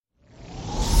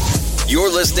You're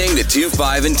listening to 2,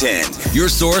 5, and 10, your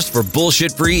source for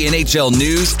bullshit-free NHL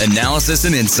news, analysis,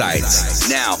 and insights.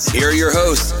 Now, here are your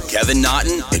hosts, Kevin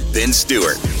Naughton and Ben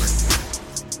Stewart.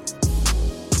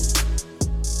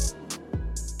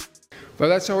 But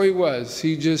that's how he was.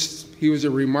 He was a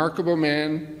remarkable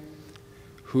man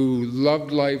who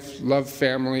loved life, loved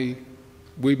family.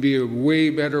 We'd be a way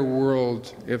better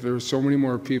world if there were so many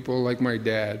more people like my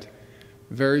dad.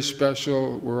 Very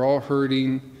special. We're all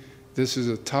hurting. This is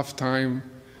a tough time.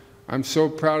 I'm so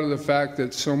proud of the fact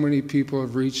that so many people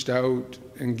have reached out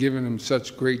and given him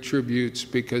such great tributes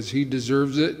because he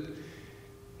deserves it.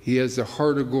 He has the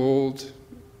heart of gold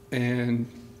and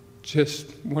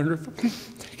just wonderful.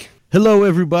 Hello,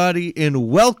 everybody, and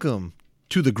welcome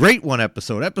to the Great One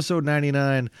episode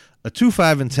 99, a 2,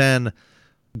 5, and 10.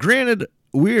 Granted,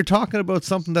 we're talking about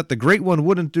something that the Great One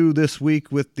wouldn't do this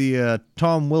week with the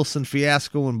Tom Wilson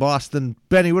fiasco in Boston.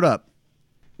 Benny, what up?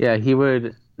 Yeah, he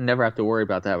would never have to worry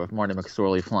about that with Marty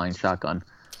McSorley flying shotgun.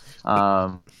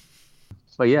 But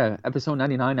yeah, episode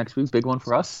 99 next week, big one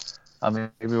for us.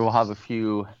 Maybe we'll have a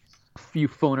few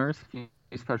phoners, a few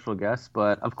special guests,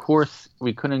 but of course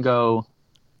we couldn't go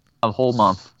a whole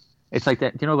month. It's like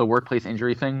that, you know, the workplace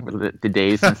injury thing, the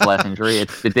days since the last injury.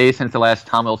 It's the days since the last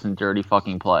Tom Wilson dirty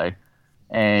fucking play.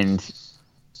 And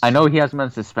I know he hasn't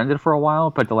been suspended for a while,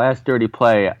 but the last dirty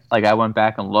play, like I went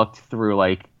back and looked through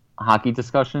like hockey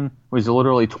discussion, was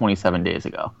literally 27 days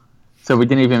ago. So we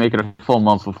didn't even make it a full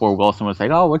month before Wilson was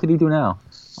like, oh, what did he do now?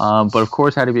 But of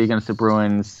course had to be against the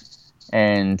Bruins.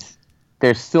 And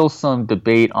there's still some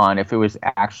debate on if it was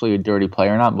actually a dirty play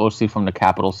or not, mostly from the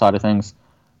Capitals side of things.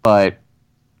 But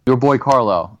your boy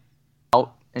Carlo,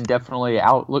 out indefinitely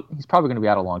out. Look, he's probably going to be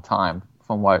out a long time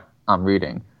from what I'm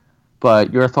reading.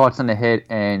 But your thoughts on the hit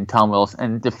and Tom Wilson,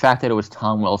 and the fact that it was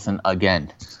Tom Wilson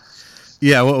again.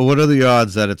 Yeah, what are the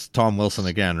odds that it's Tom Wilson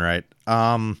again, right?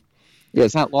 Yeah,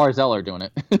 it's not Lars Eller doing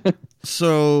it.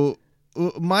 So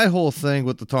my whole thing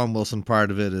with the Tom Wilson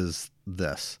part of it is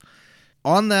this.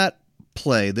 On that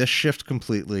play, this shift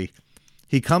completely,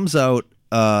 he comes out,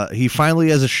 he finally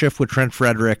has a shift with Trent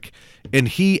Frederic, and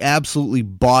he absolutely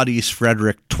bodies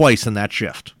Frederic twice in that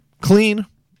shift. Clean,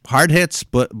 hard hits,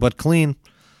 but clean.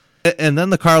 And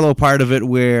then the Carlo part of it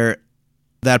where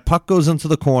that puck goes into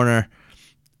the corner,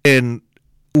 and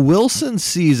Wilson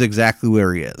sees exactly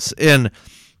where he is. And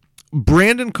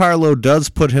Brandon Carlo does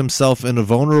put himself in a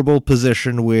vulnerable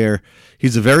position where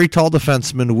he's a very tall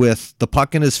defenseman with the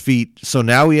puck in his feet, so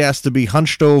now he has to be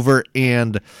hunched over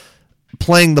and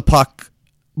playing the puck.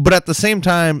 But at the same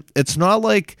time, it's not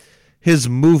like his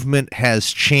movement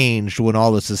has changed when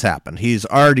all this has happened. He's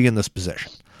already in this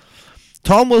position.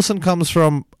 Tom Wilson comes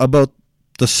from about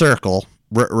the circle,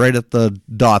 right at the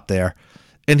dot there,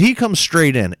 and he comes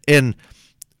straight in. And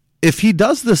if he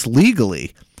does this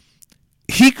legally,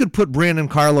 he could put Brandon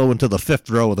Carlo into the fifth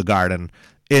row of the Garden,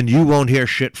 and you won't hear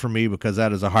shit from me because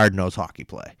that is a hard-nosed hockey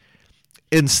play.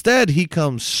 Instead, he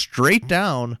comes straight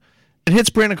down and hits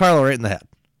Brandon Carlo right in the head.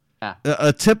 Yeah.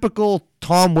 A typical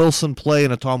Tom Wilson play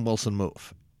and a Tom Wilson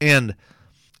move. And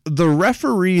the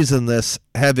referees in this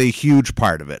have a huge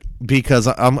part of it because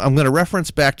I'm going to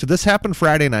reference back to this happened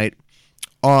Friday night.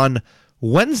 On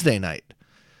Wednesday night,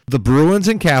 the Bruins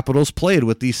and Capitals played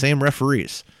with these same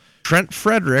referees. Trent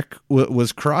Frederic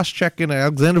was cross-checking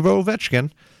Alexander Ovechkin,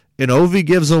 and Ovi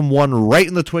gives him one right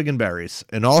in the twig and berries.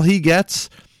 And all he gets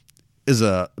is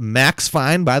a max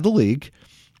fine by the league.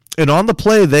 And on the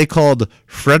play, they called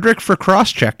Frederic for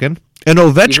cross-checking and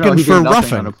Ovechkin for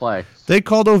roughing. They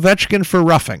called Ovechkin for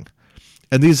roughing.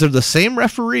 And these are the same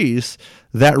referees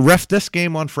that ref this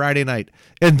game on Friday night.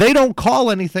 And they don't call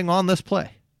anything on this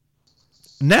play.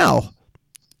 Now,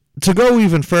 to go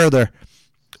even further,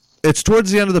 it's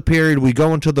towards the end of the period. We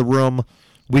go into the room.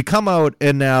 We come out,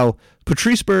 and now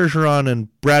Patrice Bergeron and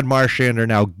Brad Marchand are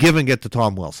now giving it to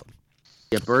Tom Wilson.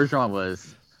 Yeah, Bergeron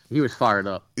was fired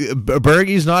up.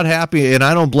 Bergie's not happy, and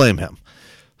I don't blame him.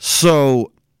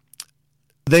 So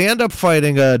they end up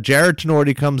fighting. Jared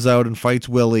Tenorti comes out and fights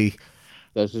Willie.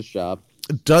 Does his job.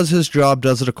 Does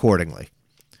it accordingly.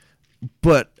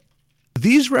 But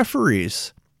these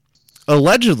referees,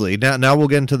 allegedly, now we'll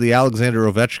get into the Alexander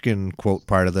Ovechkin quote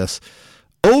part of this.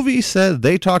 Ovi said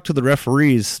they talked to the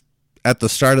referees at the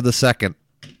start of the second,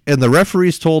 and the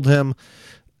referees told him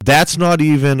that's not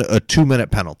even a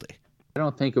 2-minute penalty. I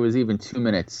don't think it was even 2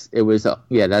 minutes. It was,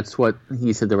 that's what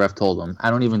he said the ref told him. I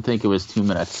don't even think it was 2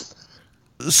 minutes.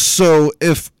 So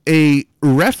if a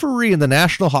referee in the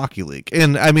National Hockey League,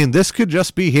 and I mean, this could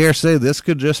just be hearsay, this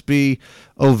could just be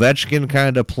Ovechkin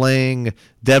kind of playing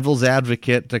devil's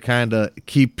advocate to kind of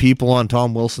keep people on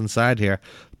Tom Wilson's side here.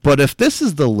 But if this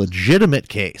is the legitimate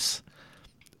case,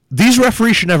 these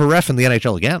referees should never ref in the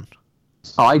NHL again.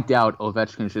 Oh, I doubt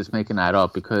Ovechkin's just making that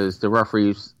up because the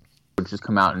referees would just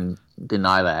come out and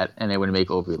deny that, and they would make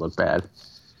Ovi look bad.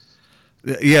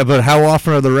 Yeah, but how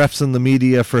often are the refs in the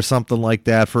media for something like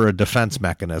that for a defense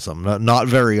mechanism? Not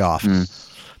very often.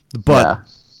 But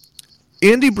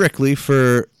Andy Brickley,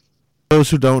 for those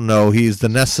who don't know, he's the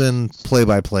NESN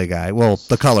play-by-play guy. Well,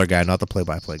 the color guy, not the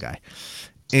play-by-play guy.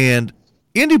 And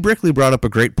Andy Brickley brought up a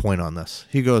great point on this.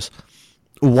 He goes,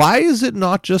 why is it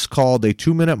not just called a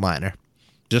 2-minute minor?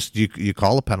 Just you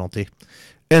call a penalty.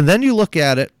 And then you look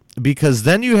at it, because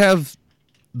then you have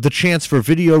the chance for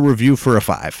video review for a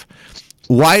 5.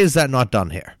 Why is that not done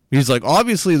here? He's like,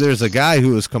 obviously there's a guy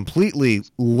who is completely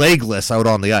legless out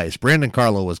on the ice. Brandon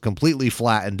Carlo was completely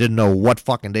flat and didn't know what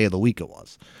fucking day of the week it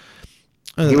was.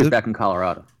 He was back in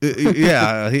Colorado.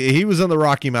 Yeah, he was in the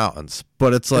Rocky Mountains.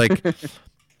 But it's like,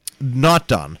 not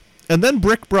done. And then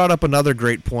Brick brought up another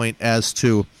great point as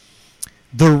to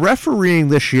the refereeing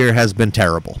this year has been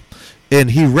terrible.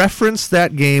 And he referenced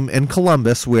that game in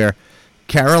Columbus where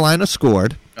Carolina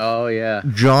scored. Oh, yeah.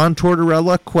 John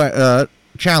Tortorella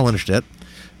challenged it.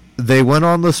 They went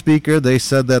on the speaker. They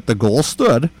said that the goal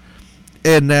stood.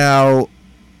 And now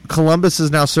Columbus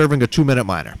is now serving a 2-minute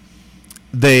minor.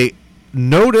 They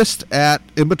noticed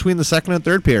in between the second and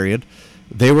third period,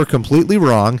 they were completely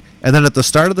wrong. And then at the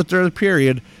start of the third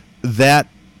period, that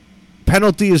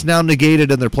penalty is now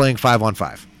negated and they're playing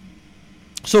 5-on-5.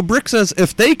 So Brick says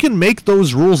if they can make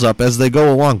those rules up as they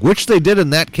go along, which they did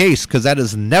in that case because that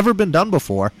has never been done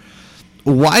before,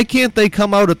 why can't they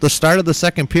come out at the start of the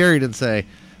second period and say,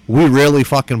 we really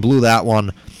fucking blew that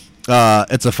one.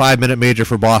 It's a 5-minute major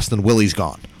for Boston. Willie's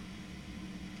gone.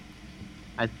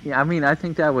 I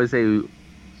think that was a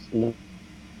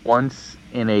once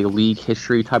in a league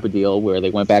history type of deal where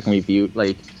they went back and reviewed.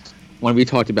 Like when we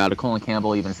talked about it, Colin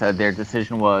Campbell even said their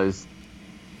decision was,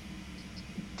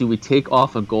 do we take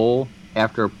off a goal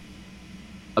after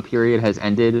a period has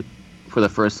ended for the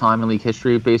first time in league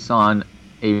history based on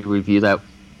a review that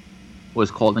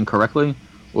was called incorrectly?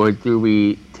 Or do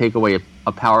we take away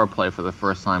a power play for the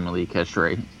first time in league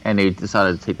history? And they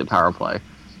decided to take the power play.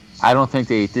 I don't think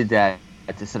they did that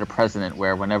to set a precedent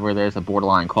where whenever there's a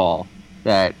borderline call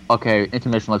that, okay,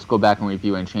 intermission, let's go back and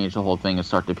review and change the whole thing and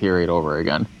start the period over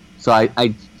again. So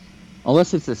I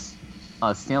unless it's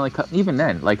a Stanley Cup, even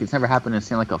then, like it's never happened in a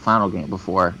Stanley Cup final game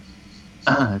before,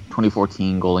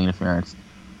 2014 goalie interference.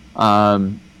 I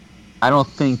don't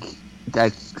think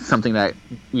that's something that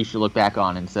we should look back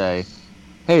on and say,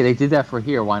 hey, they did that for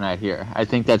here, why not here? I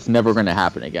think that's never going to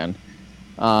happen again.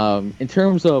 In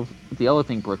terms of the other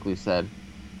thing Brickley said,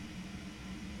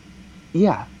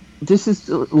 yeah, this is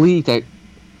the league that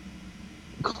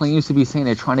claims to be saying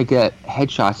they're trying to get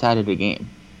headshots out of the game.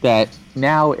 That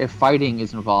now if fighting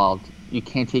is involved, you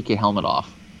can't take your helmet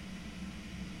off.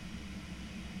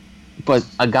 But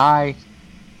a guy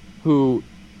who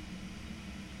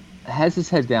has his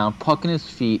head down, puck in his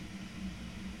feet,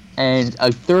 and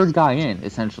a third guy in,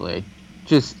 essentially,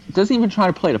 just doesn't even try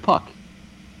to play the puck.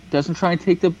 Doesn't try and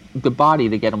take the body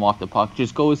to get him off the puck.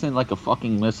 Just goes in like a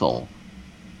fucking missile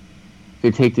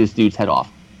to take this dude's head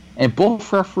off. And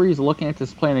both referees are looking at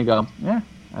this play and they go, yeah,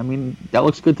 I mean, that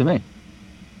looks good to me.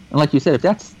 And like you said, if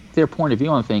that's their point of view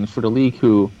on things for the league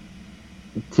who,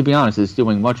 to be honest, is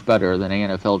doing much better than the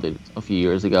NFL did a few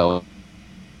years ago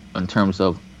in terms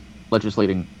of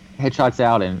legislating headshots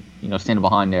out and, standing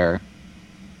behind their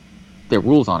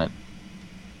rules on it,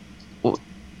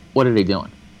 what are they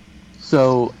doing?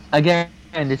 So, again,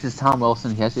 this is Tom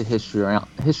Wilson. He has a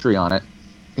history on it.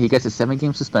 He gets a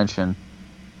 7-game suspension.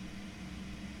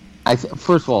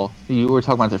 First of all, you were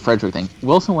talking about the Frederick thing.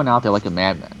 Wilson went out there like a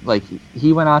madman. Like,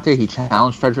 he went out there, he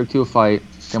challenged Frederick to a fight.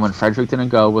 Then when Frederick didn't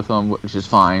go with him, which is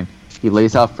fine, he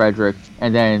lays out Frederick,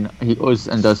 and then he goes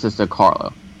and does this to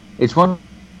Carlo. It's one of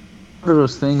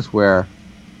those things where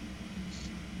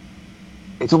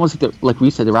it's almost like we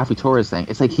said, the Rafi Torres thing.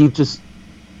 It's like he just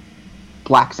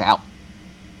blacks out.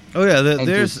 Oh, yeah,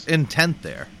 there's intent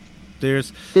there.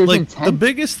 There's like intent, the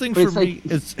biggest thing for me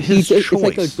is his choice. It's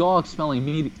like a dog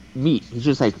smelling meat. He's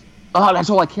just like, oh,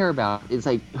 that's all I care about. It's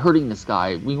like hurting this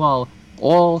guy. Meanwhile,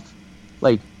 all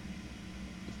like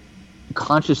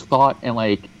conscious thought and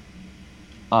like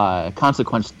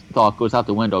consequence thought goes out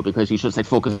the window because he's just like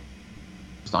focused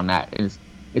on that. And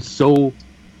it's so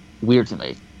weird to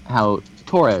me how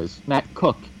Torres, Matt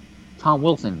Cook, Tom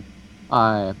Wilson,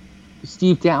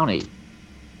 Steve Downey,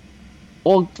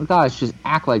 all guys just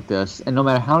act like this, and no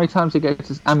matter how many times they get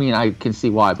to, I mean, I can see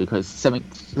why, because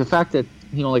the fact that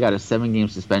he only got a 7-game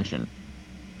suspension,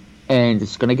 and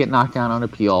it's going to get knocked down on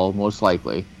appeal, most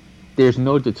likely, there's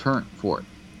no deterrent for it.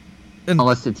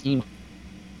 Unless the team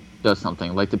does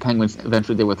something, like the Penguins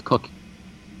eventually did with Cook.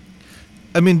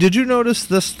 I mean, did you notice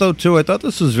this, though, too? I thought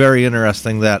this was very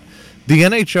interesting that the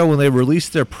NHL, when they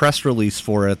released their press release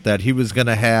for it, that he was going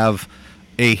to have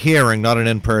a hearing, not an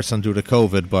in-person due to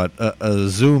COVID, but a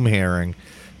Zoom hearing,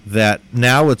 that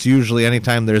now it's usually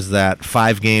anytime there's that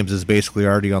 5 games is basically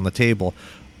already on the table.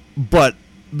 But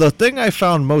the thing I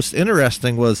found most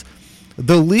interesting was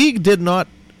the league did not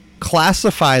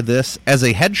classify this as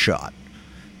a headshot.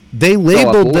 They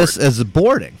labeled this as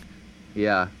boarding.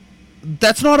 Yeah.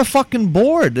 That's not a fucking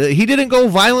board. He didn't go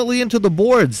violently into the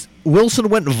boards. Wilson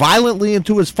went violently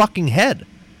into his fucking head.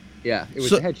 Yeah, it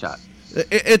was a headshot.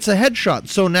 It's a headshot.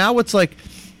 So now it's like,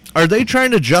 are they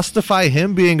trying to justify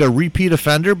him being a repeat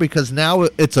offender because now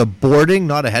it's a boarding,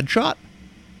 not a headshot?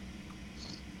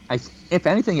 If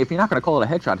anything, if you're not going to call it a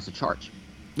headshot, it's a charge.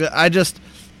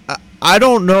 I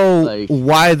don't know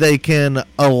why they can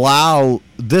allow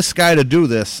this guy to do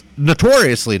this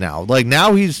notoriously now. Like,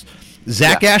 now he's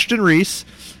Zach Ashton Reese,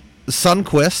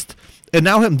 Sundqvist, and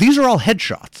now him. These are all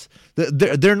headshots.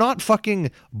 They're not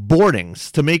fucking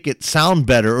boardings to make it sound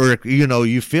better, or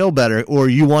you feel better, or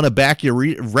you want to back your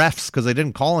refs because they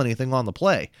didn't call anything on the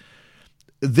play.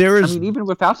 Even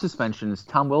without suspensions,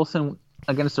 Tom Wilson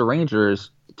against the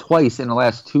Rangers twice in the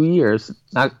last 2 years,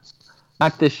 not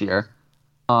this year,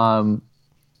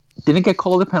 didn't get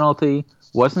called a penalty,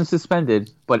 wasn't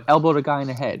suspended, but elbowed a guy in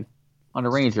the head on the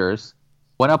Rangers,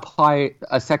 went up high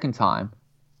a second time.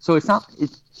 So it's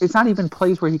not even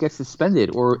plays where he gets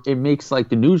suspended or it makes like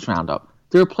the news roundup.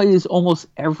 There are plays almost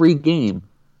every game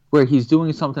where he's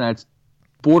doing something that's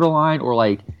borderline or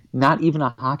like not even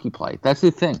a hockey play. That's the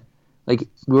thing. Like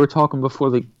we were talking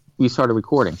before we started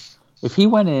recording. If he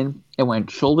went in and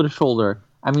went shoulder to shoulder,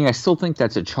 I mean, I still think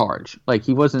that's a charge. Like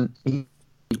he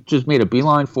just made a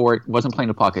beeline for it, wasn't playing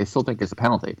the puck. I still think it's a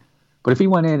penalty. But if he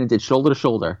went in and did shoulder to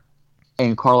shoulder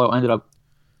and Carlo ended up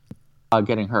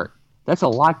getting hurt, that's a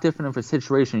lot different of a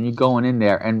situation. You going in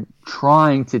there and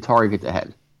trying to target the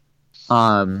head.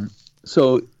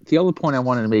 So the other point I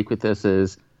wanted to make with this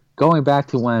is going back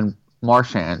to when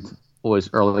Marchand was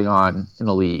early on in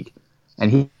the league,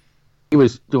 and he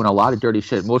was doing a lot of dirty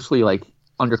shit, mostly like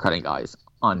undercutting guys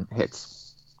on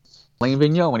hits. Lane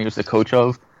Vigneault, when he was the coach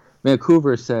of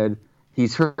Vancouver, said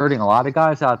he's hurting a lot of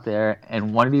guys out there,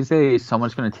 and one of these days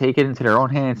someone's going to take it into their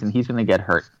own hands and he's going to get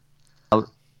hurt.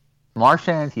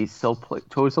 Marchand, he still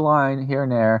toes the line here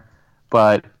and there,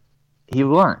 but he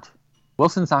learned.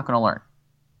 Wilson's not going to learn.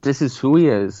 This is who he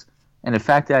is, and the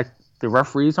fact that the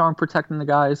referees aren't protecting the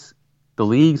guys, the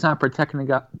league's not protecting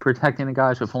the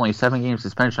guys with only 7-game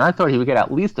suspension. I thought he would get at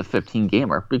least a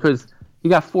 15-gamer because he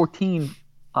got 14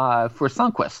 for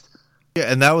Sundqvist.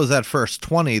 Yeah, and that was that first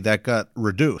 20 that got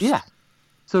reduced. Yeah.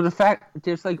 So the fact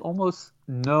there's like almost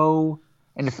no,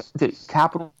 and the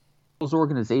Capitals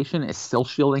organization is still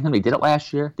shielding him. They did it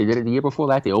last year. They did it the year before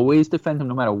that. They always defend him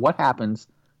no matter what happens.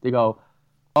 They go,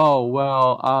 oh,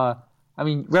 well, I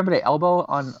mean, remember the elbow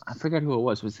on, I forget who it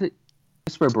was. Was it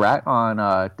Jesper Bratt on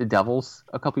the Devils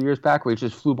a couple years back where he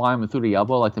just flew by him and threw the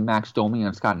elbow like the Max Domi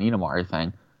and Scott Niedermayer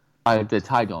thing? The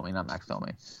Ty Domi, not Max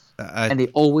Domi. And they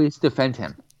always defend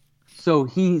him. So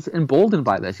he's emboldened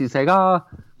by this. He's like,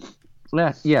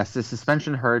 yes, the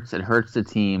suspension hurts. It hurts the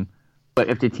team. But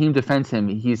if the team defends him,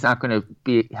 he's not going to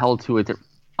be held to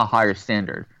a higher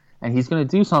standard. And he's going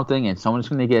to do something, and someone's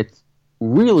going to get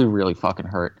really, really fucking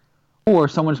hurt. Or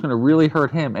someone's going to really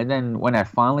hurt him. And then when that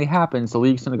finally happens, the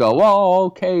league's going to go, well,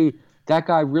 okay, that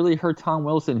guy really hurt Tom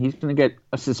Wilson. He's going to get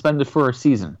suspended for a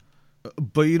season.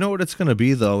 But you know what it's going to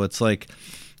be, though? It's like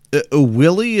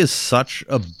Willie is such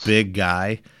a big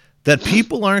guy that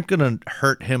people aren't going to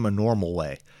hurt him a normal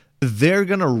way. They're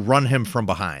going to run him from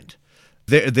behind.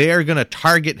 They are going to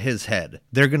target his head.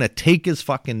 They're going to take his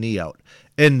fucking knee out.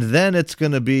 And then it's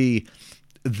going to be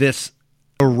this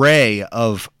array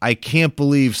of, I can't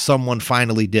believe someone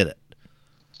finally did it.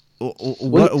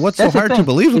 What's so hard to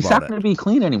believe about it? He's not going to be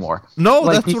clean anymore. No,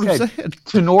 like that's what I'm saying.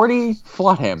 Tinordi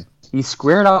fought him. He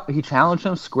squared up. He challenged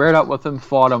him, squared up with him,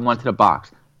 fought him, went to the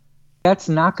box. That's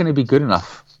not going to be good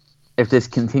enough if this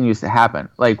continues to happen.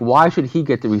 Like, why should he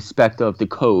get the respect of the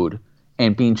code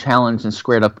and being challenged and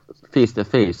squared up face to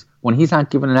face when he's not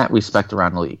given that respect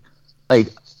around the league? Like,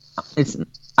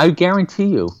 I guarantee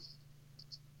you,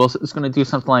 Wilson's going to do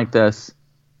something like this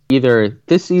either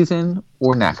this season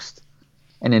or next.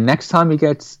 And then next time he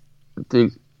gets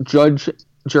the judge,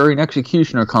 jury, and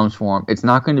executioner comes for him, it's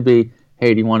not going to be,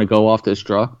 hey, do you want to go off this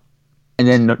draw? And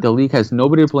then the league has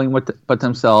nobody to blame but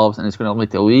themselves, and it's going to make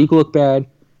the league look bad.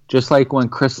 Just like when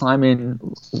Chris Simon,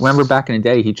 remember back in the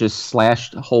day, he just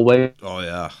slashed Holway. Oh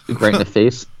yeah, right in the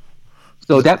face.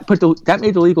 So that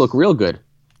made the league look real good.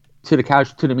 to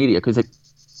the media, because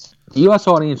the U.S.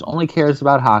 audience only cares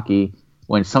about hockey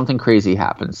when something crazy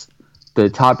happens. The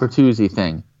Todd Bertuzzi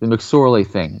thing, the McSorley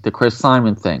thing, the Chris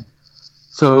Simon thing.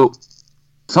 So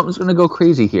something's going to go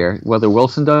crazy here, whether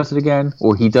Wilson does it again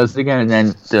or he does it again, and then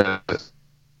the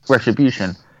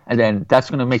retribution. And then that's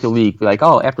going to make the league be like,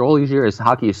 oh, after all these years,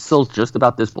 hockey is still just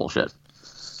about this bullshit.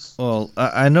 Well,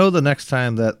 I know the next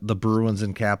time that the Bruins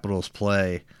and Capitals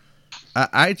play,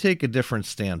 I take a different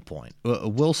standpoint.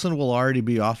 Wilson will already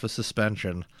be off a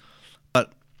suspension.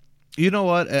 But you know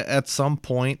what? At some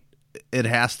point, it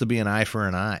has to be an eye for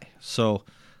an eye. So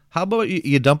how about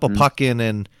you dump a puck in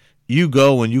and you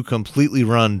go and you completely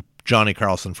run Johnny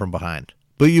Carlson from behind.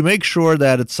 But you make sure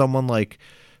that it's someone like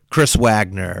Chris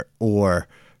Wagner or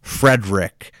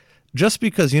Frederick. Just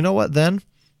because, you know what, then?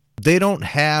 They're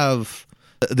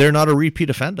not a repeat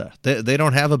offender. They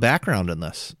don't have a background in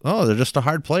this. Oh, they're just a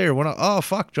hard player. Oh,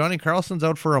 fuck, Johnny Carlson's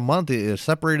out for a month. He has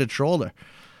separated shoulder.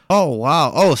 Oh,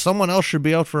 wow. Oh, someone else should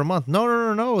be out for a month.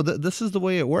 No. This is the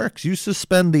way it works. You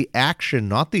suspend the action,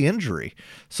 not the injury.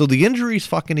 So the injury is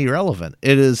fucking irrelevant.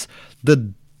 It is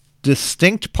the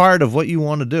distinct part of what you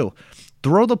want to do.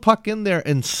 Throw the puck in there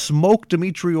and smoke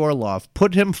Dmitry Orlov.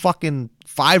 Put him fucking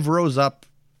 5 rows up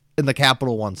in the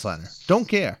Capital One Center. Don't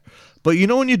care. But you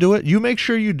know when you do it, you make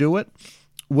sure you do it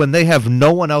when they have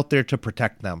no one out there to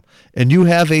protect them. And you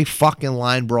have a fucking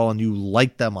line brawl and you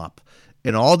light them up.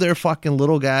 And all their fucking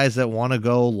little guys that want to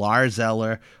go, Lars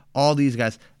Eller, all these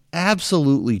guys,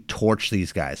 absolutely torch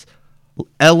these guys.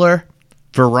 Eller,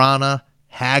 Verana,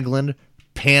 Hagelin,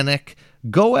 Panic,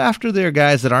 go after their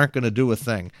guys that aren't going to do a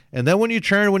thing. And then when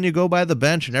you go by the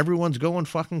bench and everyone's going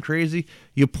fucking crazy,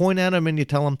 you point at them and you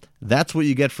tell them, that's what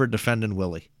you get for defending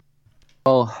Willie.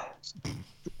 Well,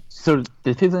 so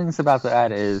the two things about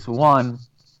that is, one,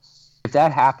 if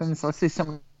that happens, let's say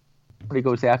somebody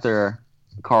goes after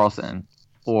Carlson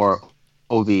or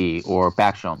OV or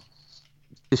Backstrom.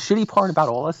 The shitty part about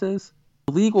all this is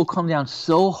the league will come down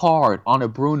so hard on a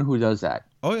Bruin who does that.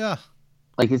 Oh, yeah.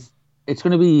 Like, it's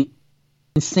going to be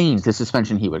insane, the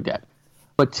suspension he would get.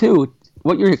 But two,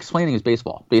 what you're explaining is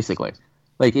baseball, basically.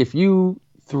 Like, if you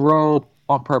throw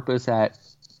on purpose at,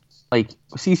 like,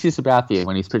 CC Sabathia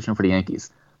when he's pitching for the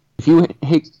Yankees, if you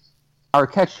hit our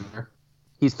catcher,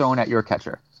 he's throwing at your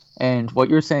catcher. And what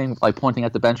you're saying, like pointing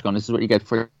at the bench going, this is what you get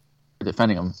for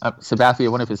defending him. Sabathia,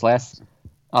 one of his last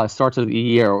starts of the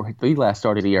year, or the last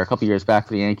start of the year, a couple years back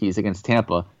for the Yankees against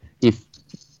Tampa,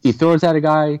 he throws at a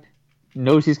guy,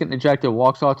 knows he's getting ejected,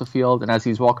 walks off the field, and as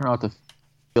he's walking off the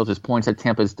field, just points at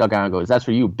Tampa's dugout and goes, that's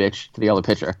for you, bitch, to the other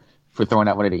pitcher for throwing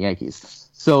at one of the Yankees.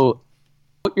 So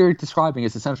what you're describing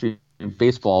is essentially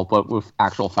baseball, but with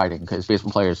actual fighting, because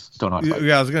baseball players don't know how to fight.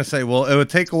 Yeah, I was going to say, well, it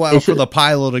would take a while for the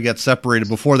pile to get separated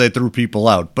before they threw people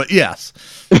out, but yes.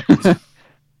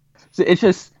 So it's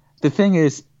just, the thing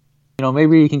is,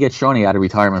 maybe you can get Shawnee out of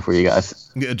retirement for you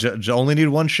guys. You only need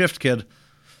one shift, kid.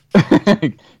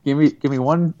 give me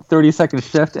one 30-second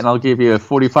shift, and I'll give you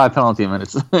 45 penalty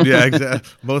minutes. Yeah,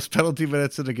 exactly. Most penalty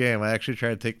minutes in the game. I actually try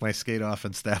to take my skate off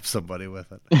and stab somebody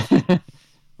with it.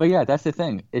 But yeah, that's the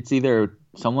thing. It's either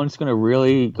someone's going to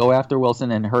really go after Wilson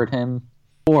and hurt him,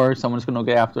 or someone's going to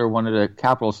go after one of the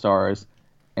Capital stars.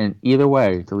 And either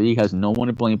way, the league has no one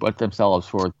to blame but themselves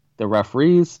for the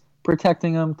referees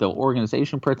protecting them, the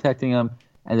organization protecting them,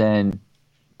 and then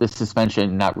the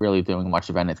suspension not really doing much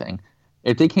of anything.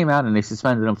 If they came out and they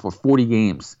suspended him for 40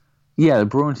 games, yeah, the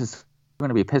Bruins is going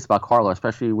to be pissed about Carlo,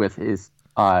 especially with his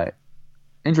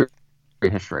injury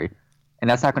history. And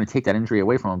that's not going to take that injury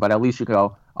away from him. But at least you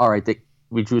go, all right,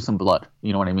 we drew some blood.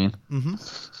 You know what I mean? Mm-hmm.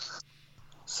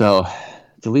 So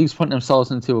the league's putting themselves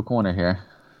into a corner here.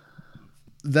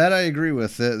 That I agree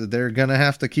with. They're going to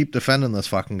have to keep defending this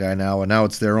fucking guy now, and now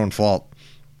it's their own fault.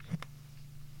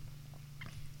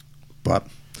 But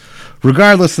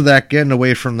regardless of that, getting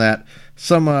away from that,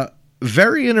 some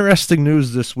very interesting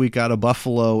news this week out of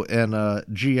Buffalo and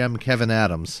GM Kevyn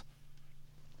Adams.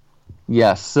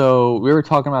 Yes, so we were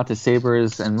talking about the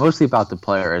Sabres and mostly about the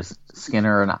players,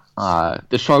 Skinner, and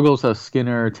the struggles of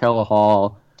Skinner, Taylor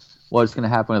Hall, what's going to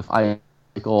happen with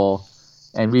Eichel.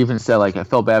 And we even said, like, I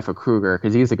felt bad for Kruger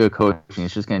because he's a good coach and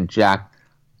he's just getting jacked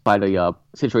by the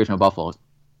situation of Buffalo. It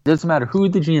doesn't matter who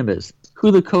the GM is,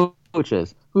 who the coach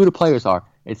is, who the players are.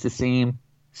 It's the same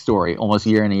story almost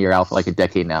year in and year out for like a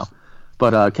decade now.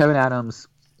 But Kevyn Adams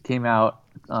came out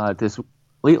this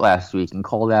late last week and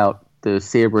called out the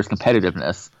Sabres'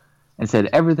 competitiveness and said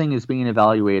everything is being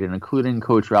evaluated, including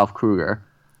Coach Ralph Kruger.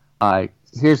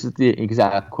 Here's the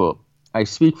exact quote. I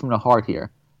speak from the heart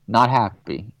here. Not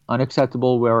happy.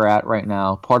 Unacceptable where we're at right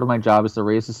now. Part of my job is to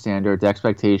raise the standard, the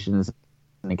expectations,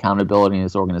 and accountability in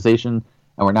this organization.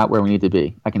 and we're not where we need to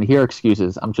be. I can hear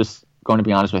excuses. I'm just going to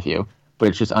be honest with you, but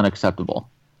it's just unacceptable.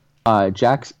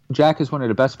 Jack is one of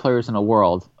the best players in the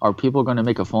world. Are people going to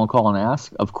make a phone call and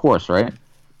ask? Of course, right?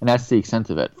 And that's the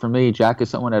extent of it. For me, Jack is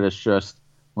someone that is just,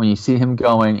 when you see him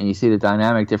going and you see the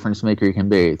dynamic difference maker he can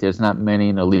be, there's not many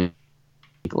in the league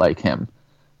like him.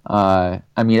 I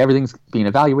mean, everything's being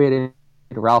evaluated.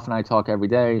 Ralph and I talk every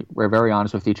day. We're very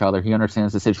honest with each other. He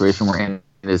understands the situation we're in.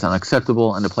 It is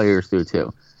unacceptable, and the players do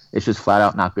too. It's just flat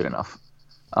out not good enough.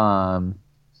 And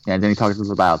then he talks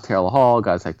about Taylor Hall,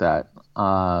 guys like that.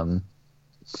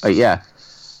 But yeah,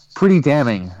 pretty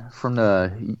damning from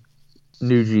the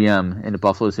new GM in the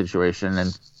Buffalo situation.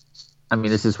 And I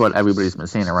mean, this is what everybody's been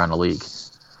saying around the league.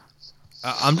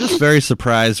 I'm just very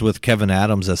surprised with Kevin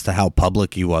Adams as to how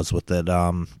public he was with it.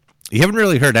 You haven't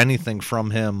really heard anything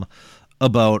from him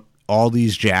about all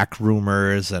these Jack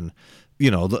rumors and,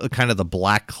 the kind of the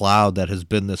black cloud that has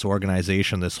been this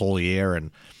organization this whole year. And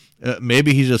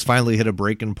maybe he just finally hit a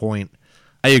breaking point.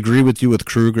 I agree with you with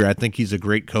Kruger. I think he's a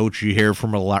great coach. You hear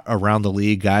from around the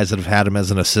league, guys that have had him as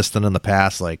an assistant in the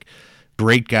past, like,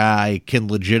 great guy, can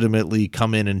legitimately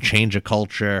come in and change a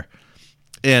culture.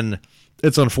 And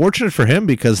it's unfortunate for him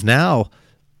because now,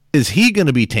 is he going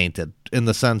to be tainted in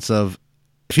the sense of,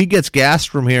 if he gets gassed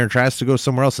from here and tries to go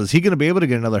somewhere else, is he going to be able to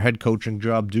get another head coaching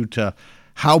job due to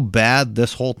how bad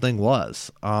this whole thing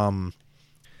was?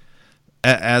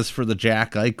 As for the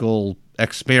Jack Eichel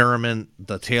experiment,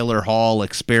 the Taylor Hall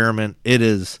experiment, it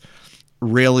is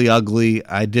really ugly.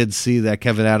 I did see that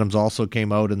Kevin Adams also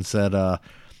came out and said,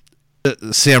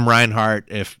 Sam Reinhart,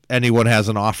 if anyone has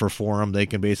an offer for him, they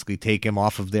can basically take him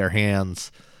off of their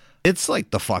hands. It's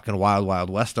like the fucking wild, wild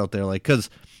west out there. Like, because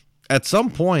at some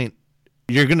point,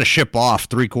 you're going to ship off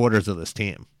 3/4 of this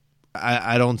team.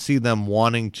 I don't see them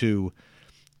wanting to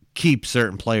keep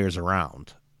certain players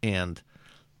around. And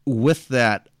with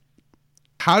that,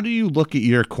 how do you look at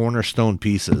your cornerstone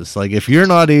pieces? Like, if you're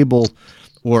not able,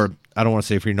 or I don't want to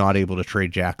say if you're not able to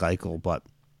trade Jack Eichel, but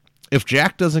if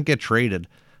Jack doesn't get traded,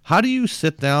 how do you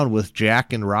sit down with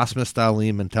Jack and Rasmus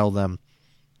Dahlin and tell them,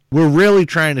 we're really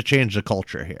trying to change the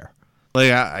culture here?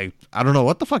 Like, I don't know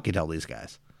what the fuck you tell these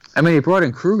guys. I mean, he brought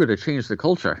in Kruger to change the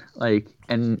culture,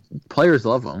 and players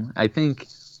love him. I think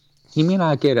he may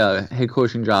not get a head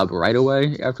coaching job right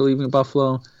away after leaving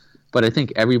Buffalo, but I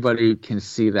think everybody can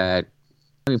see that.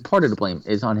 I mean, part of the blame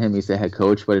is on him. He's the head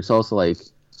coach, but it's also like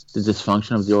the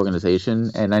dysfunction of the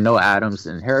organization. And I know Adams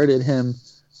inherited him.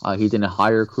 He didn't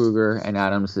hire Kruger, and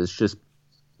Adams has just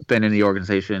been in the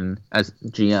organization as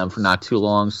GM for not too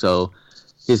long, so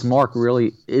his mark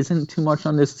really isn't too much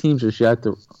on this team just yet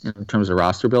in terms of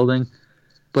roster building.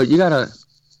 But you gotta,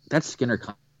 that Skinner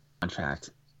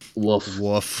contract, woof.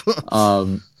 Woof.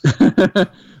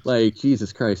 Like,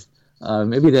 Jesus Christ.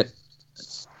 Maybe that,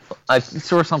 I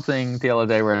saw something the other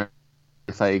day where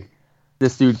it's like,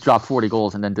 this dude dropped 40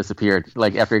 goals and then disappeared,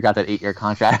 like, after he got that 8-year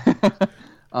contract.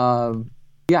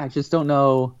 Yeah, I just don't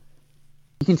know.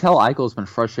 You can tell Eichel's been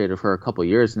frustrated for a couple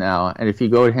years now, and if you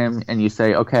go to him and you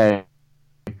say, okay,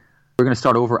 we're going to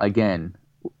start over again.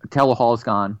 Taylor Hall's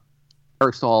gone.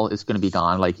 Eric Staal is going to be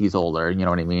gone. Like, he's older. You know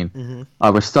what I mean?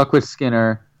 Mm-hmm. We're stuck with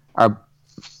Skinner. Our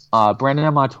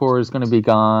Brandon Montour is going to be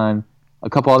gone. A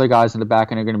couple other guys in the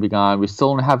back end are going to be gone. We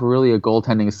still don't have really a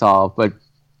goaltending solve, and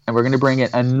we're going to bring in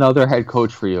another head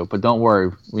coach for you. But don't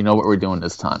worry. We know what we're doing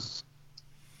this time.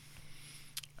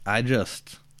 I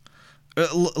just...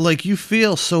 like, you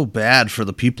feel so bad for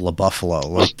the people of Buffalo.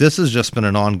 Like, this has just been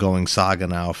an ongoing saga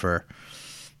now for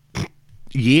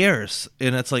years,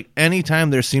 and it's like anytime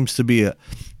there seems to be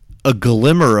a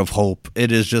glimmer of hope, it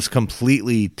is just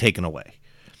completely taken away.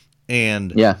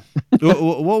 And yeah,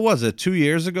 what was it, 2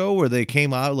 years ago where they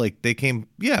came out,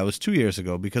 it was 2 years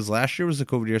ago, because last year was the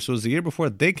COVID year, so it was the year before.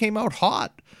 They came out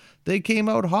hot. They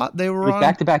were on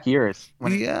back-to-back years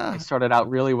when they started out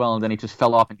really well, and then he just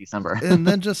fell off in December. And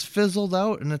then just fizzled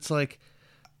out, and it's like,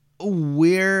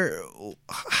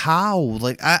 how?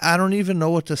 Like, I don't even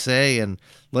know what to say. And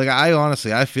like,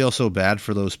 I feel so bad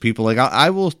for those people. Like,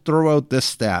 I will throw out this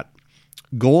stat.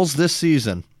 Goals this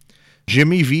season: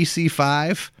 Jimmy VC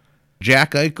 5,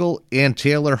 Jack Eichel and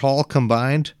Taylor Hall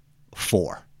combined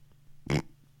 4.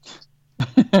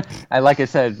 Like I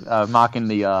said, mocking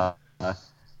the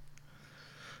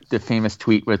famous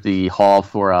tweet with the Hall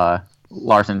for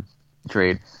Larson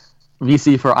trade.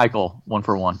 VC for Eichel,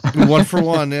 1-for-1.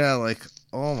 1-for-1, yeah. Like,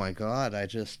 oh my God,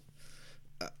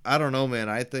 I don't know, man.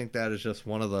 I think that is just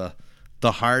one of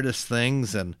the hardest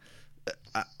things, and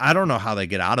I don't know how they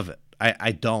get out of it.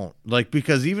 I don't. Like,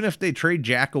 because even if they trade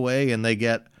Jack away and they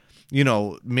get,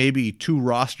 maybe 2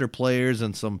 roster players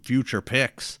and some future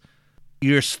picks,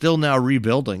 you're still now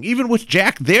rebuilding. Even with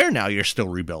Jack there now, you're still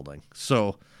rebuilding.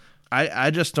 So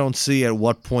I just don't see at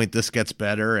what point this gets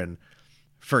better. And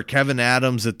for Kevin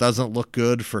Adams, it doesn't look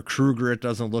good. For Kruger, it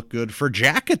doesn't look good. For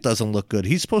Jack, it doesn't look good.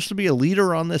 He's supposed to be a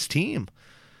leader on this team.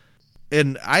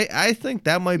 And I think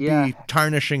that might be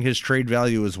tarnishing his trade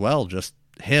value as well, just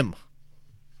him.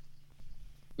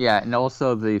 Yeah, and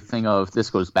also the thing of, this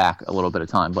goes back a little bit of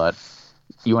time, but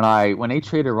you and I, when they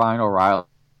traded Ryan O'Reilly,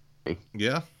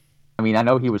 yeah, I mean, I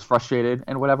know he was frustrated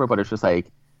and whatever, but it's just like,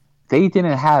 they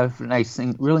didn't have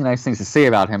really nice things to say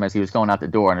about him as he was going out the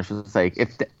door. And it's just like,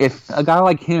 if a guy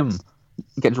like him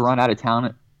gets run out of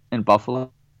town in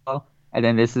Buffalo, and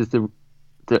then this is the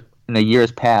in the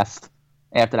years past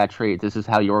after that trade, this is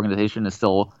how your organization is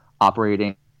still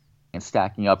operating and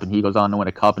stacking up, and he goes on to win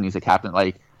a cup and he's a captain,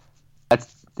 like,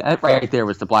 that right there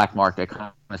was the black mark that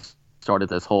kind of started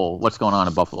this whole what's going on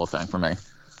in Buffalo thing for me.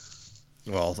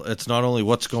 Well, it's not only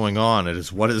what's going on, it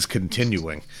is what is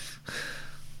continuing.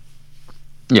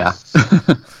 Yeah.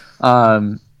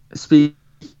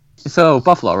 So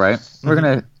Buffalo, right? Mm-hmm. We're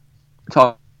going to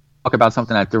talk about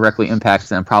something that directly impacts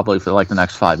them probably for like the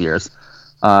next 5 years.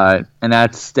 And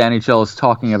that's the NHL is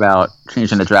talking about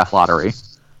changing the draft lottery.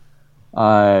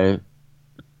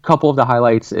 Couple of the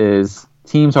highlights is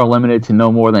teams are limited to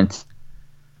no more than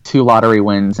 2 lottery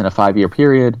wins in a 5-year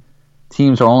period.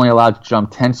 Teams are only allowed to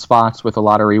jump 10 spots with a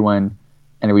lottery win,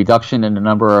 and a reduction in the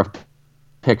number of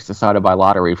picks decided by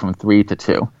lottery from 3 to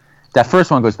 2. That first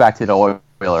one goes back to the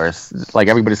Oilers. Like,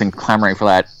 everybody's been clamoring for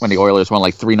that when the Oilers won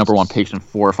like 3 number 1 picks in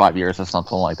 4 or 5 years or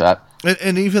something like that.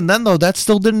 And even then, though, that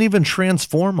still didn't even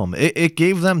transform them. It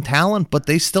gave them talent, but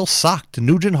they still sucked.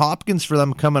 Nugent Hopkins for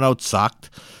them coming out sucked.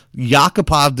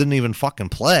 Yakupov didn't even fucking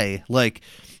play. Like,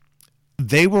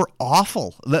 they were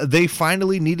awful. They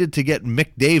finally needed to get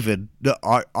McDavid,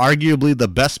 arguably the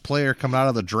best player coming out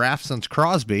of the draft since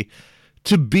Crosby,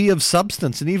 to be of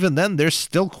substance. And even then, there's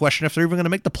still question if they're even going to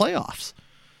make the playoffs.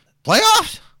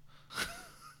 Playoffs?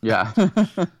 Yeah.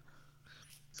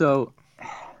 So,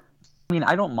 I mean,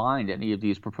 I don't mind any of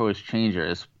these proposed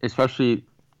changes, especially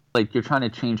like you're trying to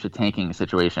change the tanking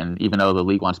situation, even though the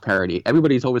league wants parity.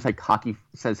 Everybody's always like hockey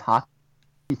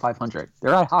 500.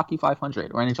 They're at hockey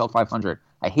 500 or NHL 500.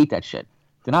 I hate that shit.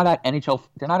 They're not at NHL.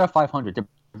 They're not at 500. They're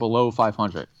below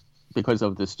 500 because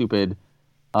of the stupid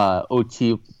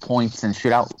OT points and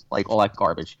shit out, like all that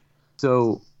garbage.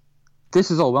 So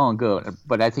this is all well and good,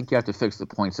 but I think you have to fix the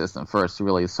point system first to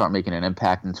really start making an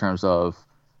impact in terms of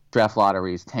draft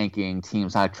lotteries, tanking,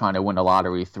 teams not trying to win a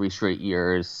lottery 3 straight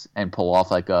years and pull off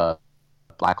like a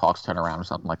Blackhawks turnaround or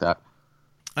something like that.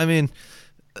 I mean,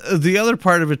 the other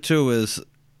part of it too is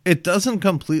it doesn't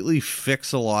completely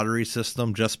fix a lottery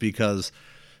system just because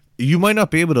you might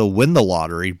not be able to win the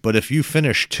lottery, but if you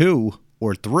finish 2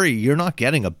 or 3, you're not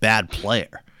getting a bad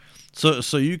player.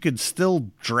 So you could still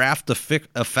draft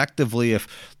effectively. If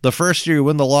the first year you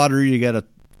win the lottery, you get a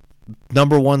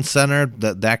number 1 center,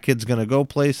 that kid's going to go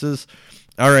places.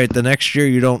 All right, the next year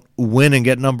you don't win and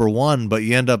get number 1, but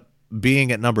you end up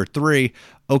being at number 3.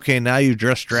 Okay, now you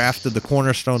just drafted the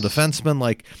cornerstone defenseman.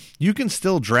 Like, you can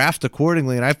still draft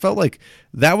accordingly. And I felt like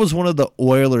that was one of the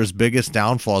Oilers' biggest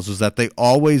downfalls, was that they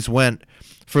always went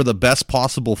for the best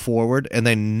possible forward and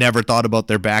they never thought about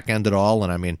their back end at all.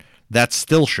 And I mean, that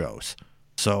still shows.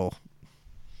 So,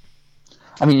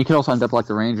 I mean, you could also end up like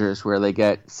the Rangers, where they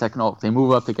get they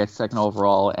move up to get 2nd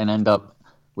overall and end up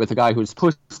with a guy who's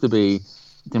supposed to be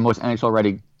the most NHL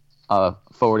ready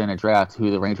forward in a draft, who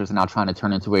the Rangers are now trying to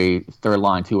turn into a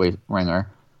 3rd-line 2-way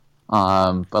ringer.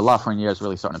 But Lafreniere is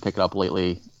really starting to pick it up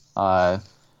lately.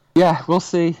 Yeah, we'll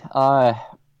see.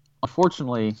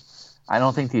 Unfortunately, I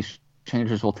don't think these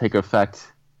changes will take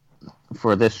effect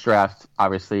for this draft,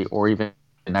 obviously, or even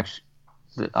next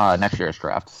year's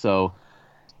draft. So,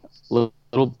 little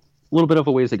bit of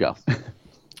a ways to go.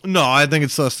 No, I think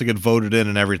it's us to get voted in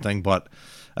and everything, but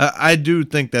I do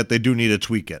think that they do need to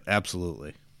tweak it.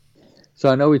 Absolutely. So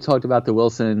I know we talked about the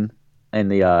Wilson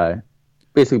and the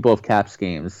basically both Caps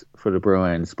games for the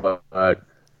Bruins, but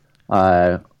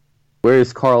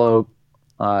where's Carlo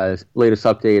latest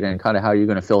update and kind of how you're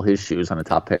going to fill his shoes on the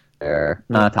top pair?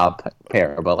 Not a top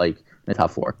pair, but like the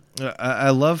top 4. I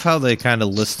love how they kind of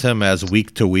list him as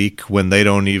week to week when they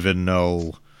don't even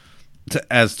know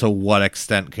as to what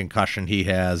extent concussion he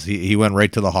has. He went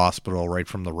right to the hospital right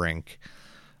from the rink.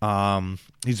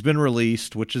 He's been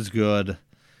released, which is good.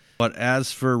 But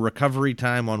as for recovery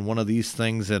time on one of these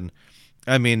things, and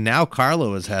I mean, now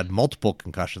Carlo has had multiple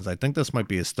concussions. I think this might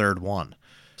be his 3rd one.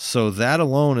 So that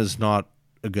alone is not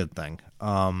a good thing.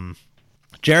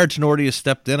 Jared Tenorti has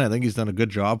stepped in. I think he's done a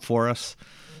good job for us.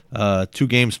 2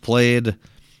 games played,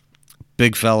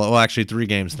 big fella. Well, actually 3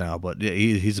 games now, but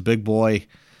he's a big boy.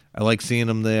 I like seeing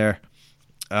him there.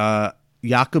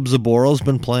 Jakub Zabora's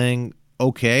been playing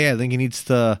okay. I think he needs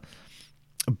to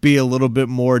be a little bit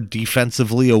more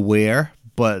defensively aware,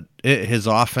 but his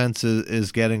offense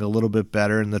is getting a little bit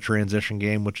better in the transition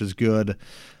game, which is good.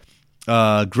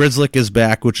 Grzelcyk is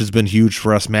back, which has been huge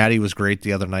for us. Matty was great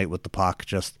the other night with the puck.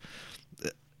 Just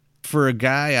for a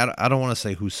guy, I don't want to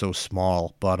say who's so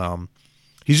small, but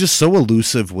he's just so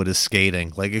elusive with his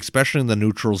skating. Like, especially in the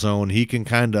neutral zone, he can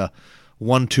kind of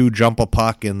 1-2 jump a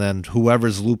puck, and then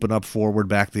whoever's looping up forward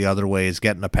back the other way is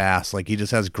getting a pass. Like, he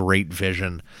just has great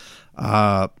vision.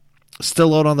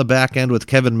 Still out on the back end with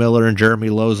Kevin Miller and Jeremy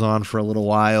Lozon for a little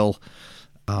while.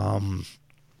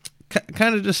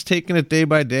 Kind of just taking it day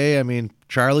by day. I mean,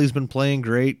 Charlie's been playing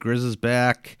great. Grizz is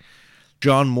back.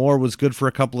 John Moore was good for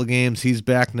a couple of games. He's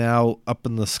back now up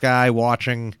in the sky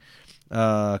watching.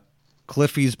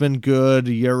 Cliffy's been good.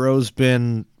 Euro's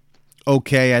been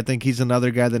okay. I think he's another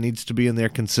guy that needs to be in there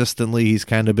consistently. He's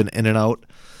kind of been in and out.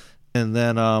 And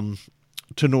then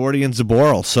Tenorti and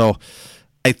Zaboral. So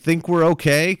I think we're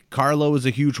okay. Carlo is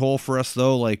a huge hole for us,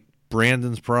 though. Like,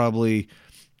 Brandon's probably,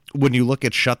 when you look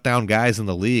at shutdown guys in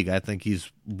the league, I think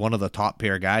he's one of the top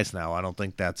pair guys now. I don't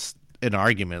think that's an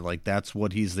argument. Like, that's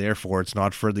what he's there for. It's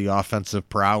not for the offensive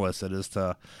prowess. It is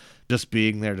to just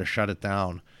being there to shut it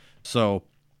down. So,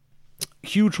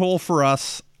 huge hole for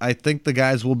us. I think the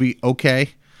guys will be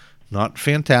okay. Not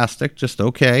fantastic, just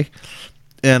okay.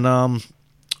 And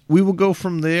we will go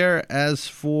from there. As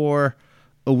for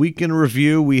a week in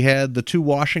review, we had the 2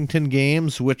 Washington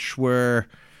games, which were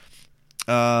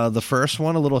the first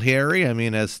one a little hairy. I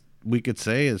mean, as we could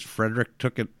say, as Frederick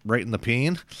took it right in the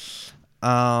peen.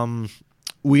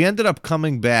 We ended up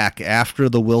coming back after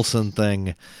the Wilson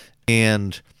thing,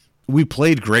 and we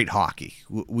played great hockey.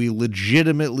 We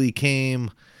legitimately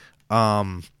came,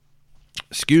 we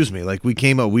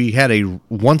came out, we had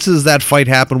once as that fight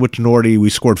happened with Tenorti,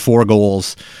 we scored 4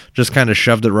 goals, just kind of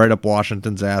shoved it right up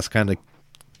Washington's ass, kind of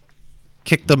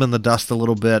kicked them in the dust a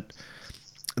little bit.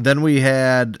 Then we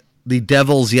had the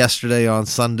Devils yesterday on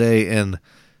Sunday, and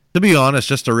to be honest,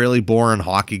 just a really boring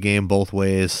hockey game both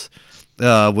ways.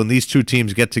 When these two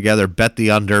teams get together, bet the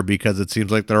under, because it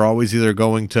seems like they're always either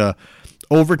going to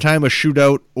overtime, a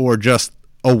shootout, or just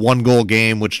a 1-goal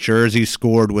game, which Jersey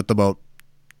scored with about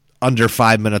under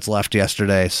 5 minutes left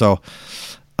yesterday. So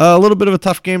a little bit of a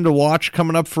tough game to watch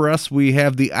coming up for us. We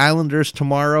have the Islanders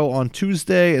tomorrow on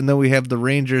Tuesday, and then we have the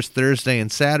Rangers Thursday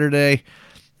and Saturday.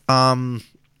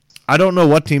 I don't know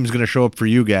what team's going to show up for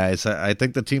you guys. I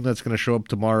think the team that's going to show up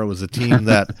tomorrow is a team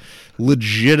that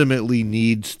legitimately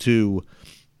needs to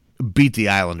beat the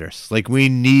Islanders. Like, we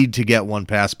need to get one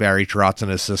past Barry Trotz in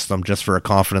his system just for a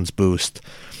confidence boost.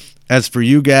 As for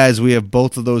you guys, we have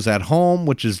both of those at home,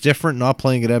 which is different, not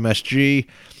playing at MSG.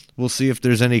 We'll see if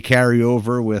there's any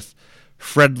carryover with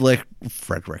Frederick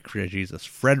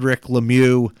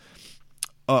Lemieux,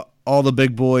 all the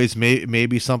big boys,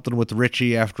 maybe something with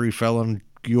Richie after he fell on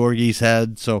Georgie's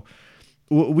head. So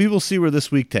we will see where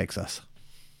this week takes us.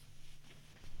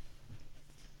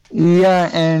 Yeah,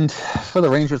 and for the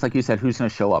Rangers, like you said, who's going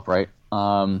to show up, right?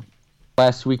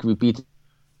 Last week we beat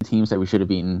the teams that we should have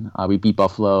beaten. We beat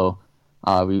Buffalo.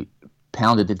 We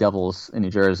pounded the Devils in New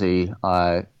Jersey.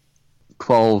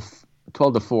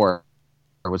 12-4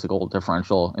 was the goal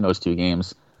differential in those 2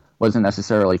 games. Wasn't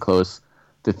necessarily close.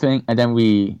 And then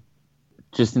we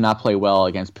just did not play well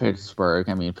against Pittsburgh.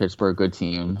 I mean, Pittsburgh, good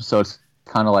team. So it's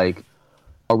kind of like,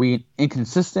 are we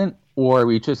inconsistent, or are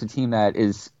we just a team that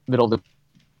is middle of the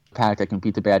pack that can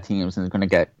beat the bad teams and is going to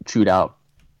get chewed out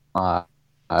by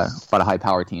the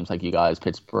high-power teams like you guys,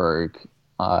 Pittsburgh,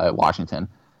 Washington?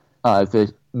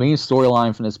 The main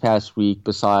storyline from this past week,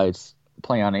 besides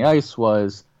playing on the ice,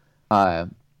 was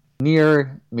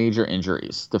near major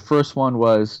injuries. The first one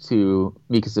was to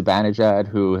Mika Zibanejad,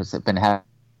 who has been having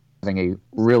a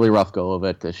really rough go of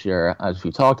it this year, as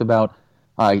we talked about.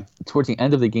 Towards the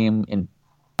end of the game,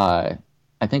 I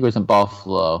think it was in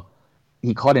Buffalo,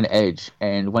 he caught an edge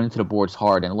and went into the boards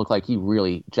hard, and it looked like he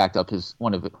really jacked up his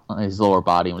lower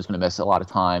body and was going to miss a lot of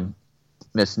time.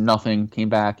 Missed nothing, came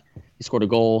back. He scored a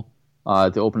goal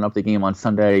to open up the game on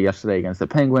yesterday against the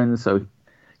Penguins. So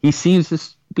he seems to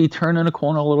be turning a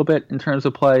corner a little bit in terms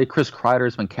of play. Chris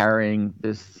Kreider's been carrying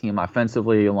this team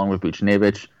offensively, along with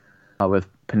Buchnevich, with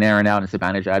Panarin out and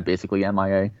Zibanejad basically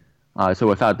MIA. So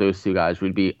without those 2 guys,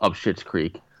 we'd be up Schitt's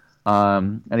Creek.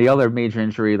 And the other major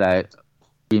injury that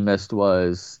we missed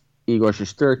was Igor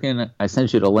Shesterkin. I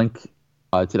sent you the link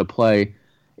to the play.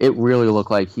 It really looked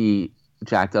like he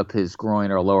jacked up his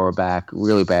groin or lower back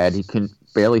really bad. He couldn't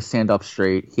barely stand up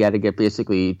straight. He had to get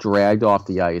basically dragged off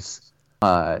the ice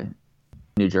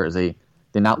New Jersey.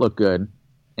 Did not look good.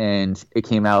 And it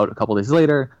came out a couple days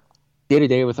later,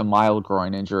 day-to-day with a mild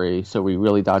groin injury. So we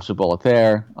really dodged a bullet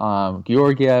there.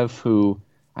 Georgiev, who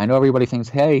I know everybody thinks,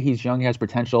 hey, he's young, he has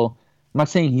potential. I'm not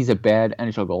saying he's a bad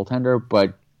NHL goaltender,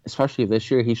 but especially this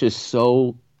year, he's just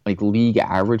so league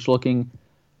average looking.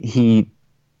 He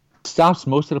stops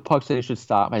most of the pucks that he should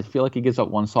stop. I feel like he gives up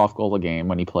one soft goal a game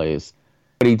when he plays.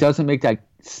 But he doesn't make that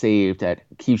save that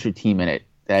keeps your team in it,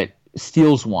 that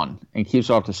steals one and keeps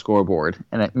it off the scoreboard.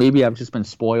 And maybe I've just been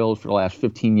spoiled for the last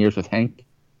 15 years with Hank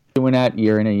doing that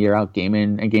year in and year out, game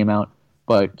in and game out.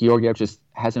 But Georgiev just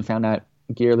hasn't found that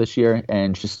gear this year,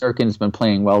 and Shesterkin's been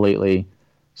playing well lately.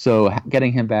 So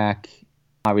getting him back,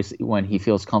 obviously, when he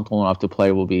feels comfortable enough to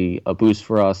play will be a boost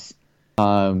for us.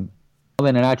 Other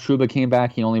than that, Trouba came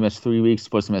back. He only missed 3 weeks,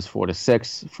 supposed to miss 4 to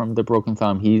 6 from the broken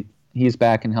thumb. He's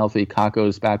back and healthy.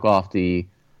 Kakko's back off the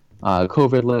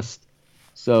COVID list.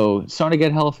 So starting to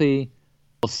get healthy.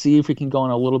 We'll see if we can go on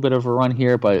a little bit of a run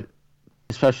here, but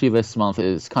especially this month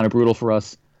is kind of brutal for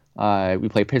us. We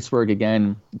play Pittsburgh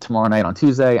again tomorrow night on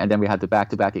Tuesday, and then we had the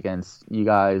back-to-back against you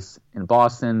guys in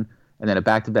Boston, and then a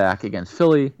back-to-back against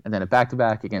Philly, and then a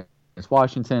back-to-back against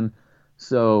Washington.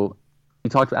 So we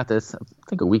talked about this, I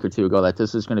think a week or two ago, that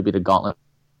this is going to be the gauntlet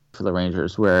for the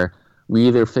Rangers, where we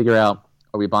either figure out,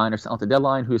 are we buying or selling at the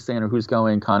deadline, who's staying or who's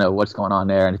going, kind of what's going on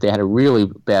there. And if they had a really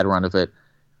bad run of it,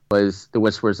 was the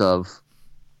whispers of,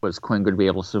 was Quinn going to be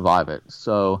able to survive it?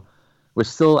 So we're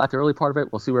still at the early part of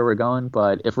it. We'll see where we're going.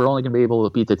 But if we're only going to be able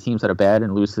to beat the teams that are bad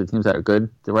and lose to the teams that are good,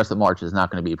 the rest of March is not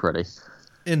going to be pretty.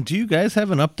 And do you guys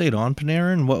have an update on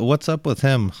Panarin? What's up with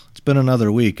him? It's been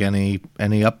another week. Any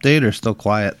update or still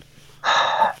quiet?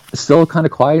 Still kind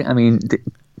of quiet. I mean,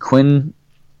 Quinn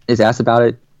is asked about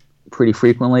it pretty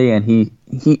frequently, and he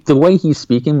the way he's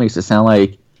speaking makes it sound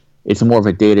like it's more of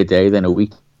a day-to-day than a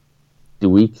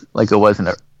week-to-week like it was in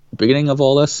the beginning of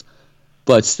all this.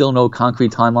 But still no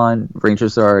concrete timeline.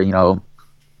 Rangers are,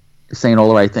 saying all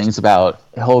the right things about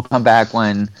he'll come back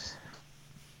when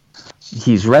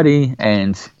he's ready,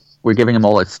 and we're giving him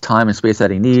all its time and space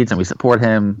that he needs, and we support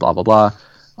him, blah, blah, blah.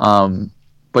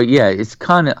 But yeah, it's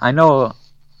kind of, I know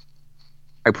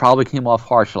I probably came off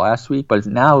harsh last week, but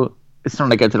now it's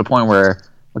starting to get to the point where,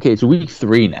 okay, it's week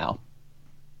 3 now.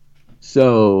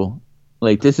 So,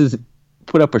 this is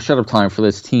put up a shut-up time for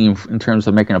this team in terms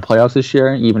of making the playoffs this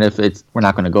year, even if we're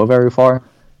not going to go very far.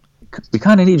 We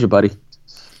kind of need you, buddy.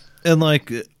 And,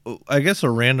 I guess a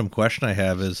random question I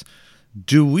have is,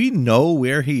 do we know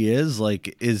where he is?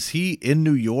 Is he in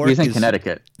New York? He's in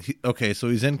Connecticut. Okay, so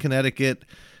he's in Connecticut.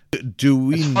 Do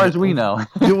we as far as we know.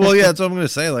 Well, yeah, that's what I'm going to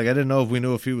say. I didn't know if we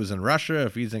knew if he was in Russia,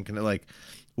 if he's in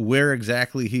where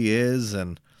exactly he is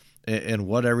and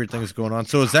what everything's going on.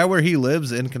 So is that where he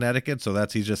lives, in Connecticut? So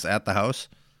he's just at the house?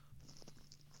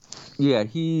 Yeah,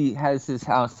 he has his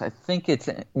house. I think it's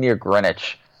near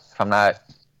Greenwich, if I'm not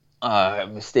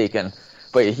mistaken.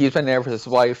 But he's been there with his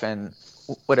wife and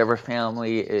whatever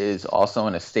family is also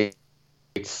in the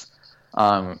States,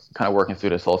 kind of working through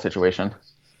this whole situation.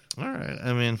 All right.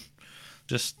 I mean,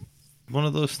 just one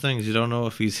of those things. You don't know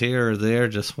if he's here or there.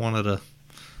 Just wanted to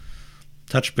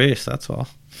touch base. That's all.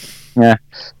 Yeah,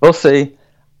 we'll see.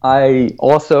 I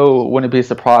also wouldn't be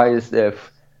surprised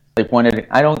if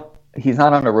he's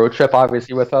not on a road trip,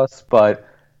 obviously, with us, but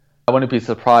I wouldn't be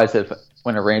surprised if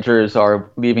when the Rangers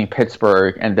are leaving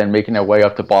Pittsburgh and then making their way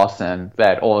up to Boston,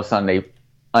 that all of a sudden they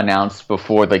announce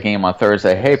before the game on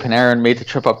Thursday, hey, Panarin made the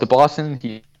trip up to Boston.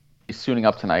 He's suiting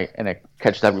up tonight, and it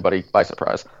catches everybody by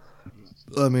surprise.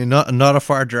 I mean, not a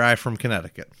far drive from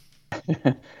Connecticut.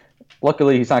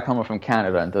 Luckily, he's not coming from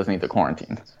Canada and doesn't need to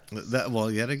quarantine.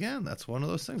 Yet again, that's one of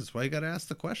those things. That's why you got to ask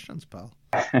the questions, pal.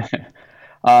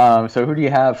 So who do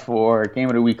you have for Game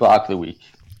of the Week, Lock of the Week?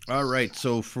 All right,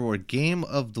 so for Game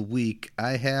of the Week,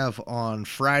 I have on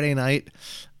Friday night,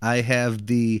 I have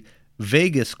the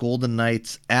Vegas Golden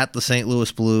Knights at the St.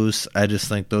 Louis Blues. I just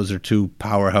think those are two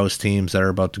powerhouse teams that are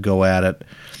about to go at it.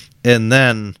 And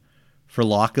then for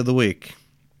Lock of the Week.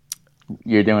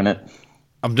 You're doing it.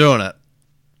 I'm doing it.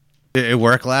 It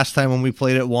worked last time when we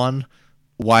played at 1.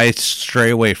 Why stray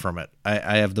away from it?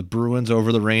 I have the Bruins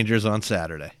over the Rangers on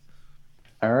Saturday.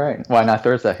 All right. Why not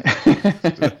Thursday?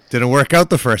 Didn't work out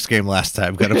the first game last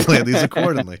time. Got to play these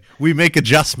accordingly. We make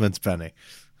adjustments, Penny.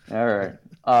 All right.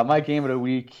 My Game of the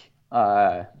Week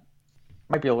might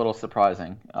be a little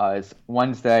surprising. It's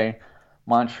Wednesday,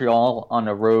 Montreal on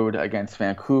the road against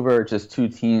Vancouver. Just two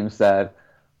teams that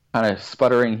kind of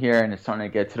sputtering here, and it's starting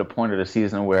to get to the point of the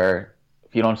season where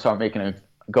if you don't start making a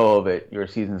go of it, your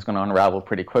season's going to unravel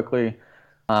pretty quickly.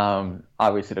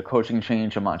 Obviously, the coaching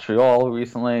change in Montreal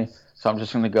recently, so I'm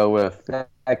just going to go with that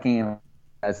game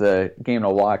as a game to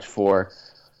watch for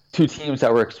two teams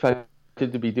that were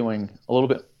expected to be doing a little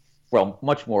bit, well,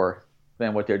 much more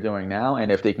than what they're doing now,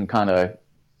 and if they can kind of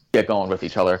get going with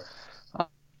each other.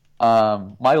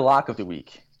 My lock of the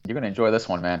week, you're going to enjoy this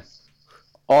one, man.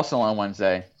 Also on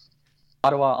Wednesday,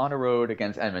 Ottawa on the road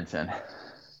against Edmonton.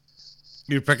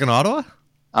 You're picking Ottawa?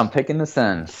 I'm picking the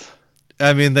Sens.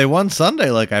 I mean, they won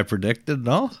Sunday like I predicted,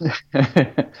 no?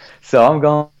 So I'm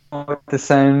going with the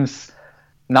Sens,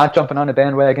 not jumping on the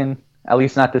bandwagon, at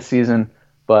least not this season.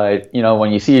 But, you know,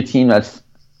 when you see a team that's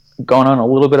going on a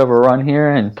little bit of a run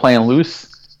here and playing loose,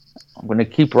 I'm going to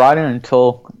keep riding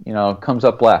until, you know, it comes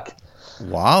up black.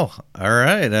 Wow. All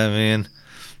right. I mean,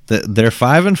 they're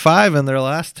 5-5 in their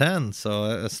last 10,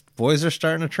 so boys are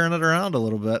starting to turn it around a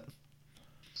little bit.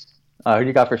 Who do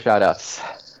you got for shout-outs?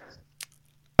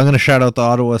 I'm going to shout out the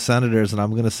Ottawa Senators, and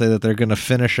I'm going to say that they're going to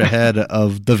finish ahead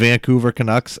of the Vancouver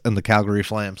Canucks and the Calgary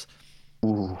Flames.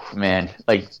 Ooh, man.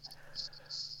 Like,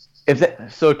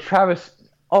 so Travis,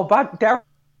 about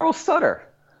Daryl Sutter.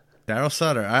 Daryl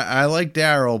Sutter. I like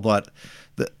Daryl, but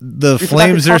the We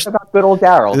Flames are... about good old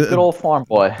Daryl, good old farm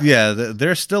boy. Yeah,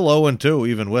 they're still 0-2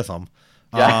 even with him.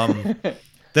 Yeah.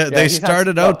 They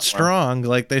started out strong.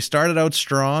 Like, they started out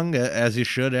strong, as you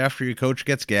should after your coach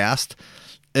gets gassed,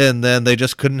 and then they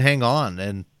just couldn't hang on.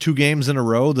 And 2 games in a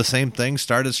row, the same thing.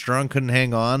 Started strong, couldn't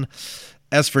hang on.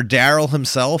 As for Daryl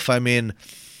himself, I mean,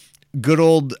 good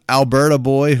old Alberta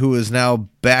boy who is now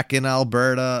back in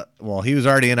Alberta. Well, he was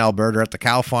already in Alberta at the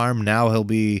cow farm. Now he'll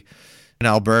be in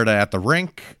Alberta at the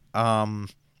rink. I've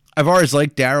always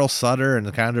liked Daryl Sutter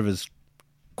and kind of his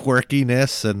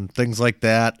quirkiness and things like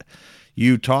that.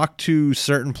 You talk to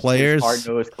certain players.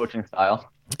 Hard-nosed coaching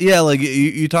style. Yeah, like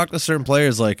you talk to certain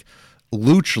players, like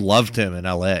Luch loved him in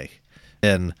LA.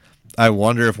 And I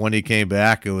wonder if when he came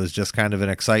back, it was just kind of an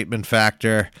excitement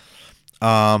factor.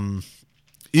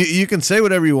 You can say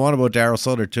whatever you want about Daryl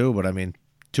Sutter too, but I mean,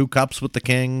 2 cups with the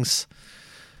Kings,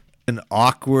 an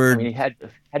awkward. I mean, he had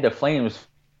the Flames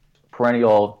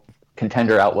perennial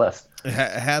contender out west.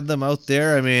 Had them out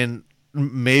there. I mean,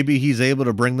 maybe he's able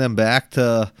to bring them back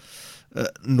to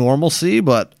normalcy,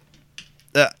 but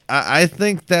I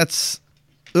think that's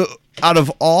out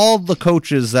of all the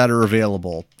coaches that are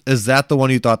available, is that the one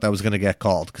you thought that was going to get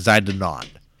called? Because I did not.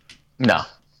 No,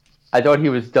 I thought he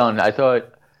was done. I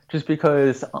thought just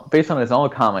because, based on his own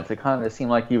comments, it kind of seemed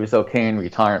like he was okay in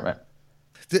retirement.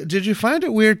 Did you find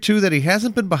it weird too that he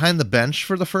hasn't been behind the bench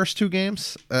for the first 2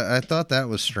 games? I thought that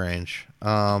was strange.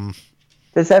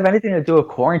 Does that have anything to do with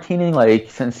quarantining?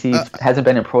 Like, since he hasn't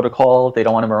been in protocol, they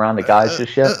don't want him around the guys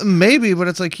just yet? Maybe, but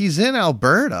it's like he's in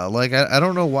Alberta. Like, I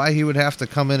don't know why he would have to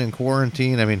come in and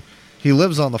quarantine. I mean, he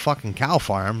lives on the fucking cow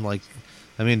farm. Like,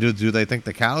 I mean, do they think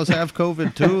the cows have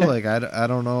COVID too? Like, I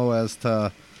don't know as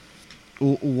to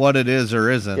what it is or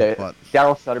isn't. Yeah, but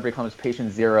Daryl Sutter becomes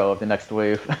patient 0 of the next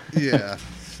wave. Yeah.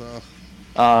 So.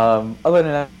 Other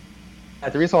than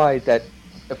that, the reason why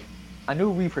I knew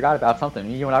we forgot about something.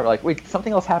 You and I were like, wait,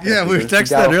 something else happened. Yeah, we texted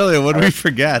that earlier. What did we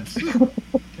forget?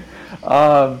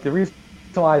 The reason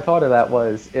why I thought of that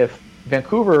was if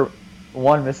Vancouver,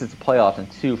 1, misses the playoffs,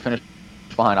 and 2, finished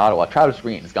behind Ottawa, Travis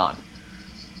Green is gone.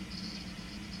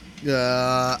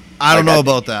 I don't know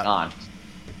about that. Gone.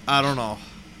 I don't know.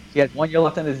 He had 1 year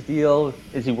left on his deal.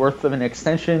 Is he worth an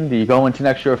extension? Do you go into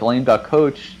next year with a lame duck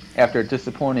coach after a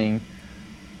disappointing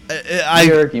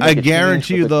I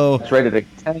guarantee you, though, ready to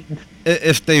contend?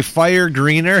 If they fire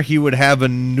Greener, he would have a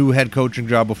new head coaching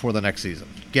job before the next season.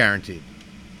 Guaranteed.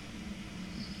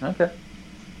 Okay.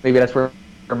 Maybe that's where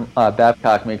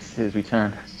Babcock makes his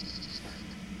return.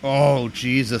 Oh,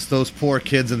 Jesus, those poor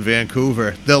kids in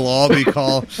Vancouver. They'll all be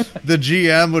called. The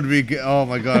GM would be, oh,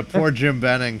 my God, poor Jim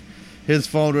Benning. His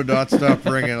phone would not stop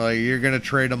ringing. Like, you're going to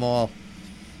trade them all.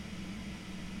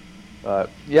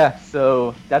 Yeah,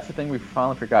 so that's the thing we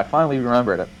finally forgot. Finally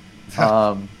remembered it.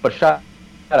 But shout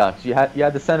out. You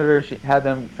had the Senators. You had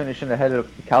them finishing ahead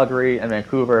of Calgary and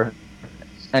Vancouver.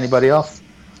 Anybody else?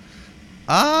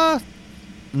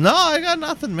 No, I got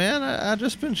nothing, man. I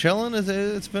just been chilling.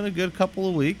 It's been a good couple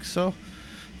of weeks, so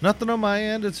nothing on my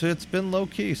end. It's been low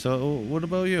key. So what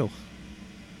about you?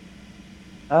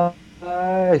 I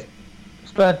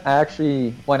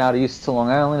actually went out east to Long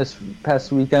Island this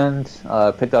past weekend.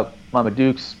 Picked up Mama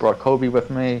Dukes, brought Kobe with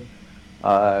me,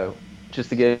 just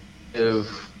to give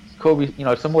Kobe,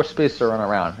 some more space to run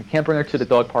around. I can't bring her to the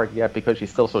dog park yet because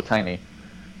she's still so tiny.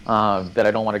 That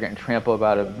I don't want to get in trample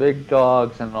about the big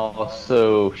dogs, and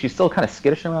also she's still kind of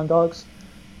skittish around dogs.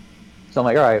 So I'm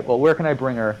like, all right, well, where can I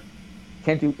bring her?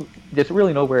 There's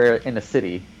really nowhere in the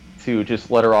city to just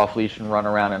let her off leash and run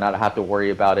around and not have to worry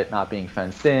about it not being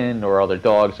fenced in or other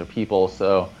dogs or people.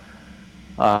 So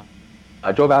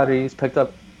I drove out east, picked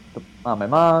up my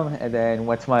mom, and then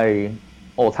went to my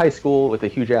old high school with a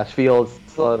huge ass field.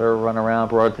 Let her run around,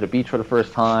 brought her to the beach for the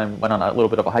first time, went on a little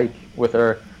bit of a hike with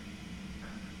her,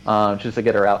 just to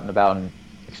get her out and about and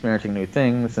experiencing new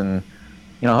things. And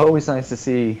always nice to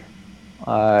see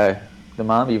the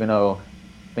mom, even though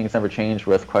things never changed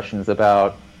with questions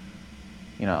about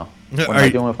what am I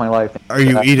doing with my life. Are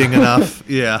you eating enough?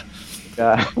 Yeah.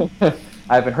 I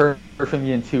haven't heard from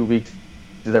you in 2 weeks.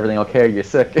 Is everything okay? Are you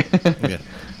sick? Yeah.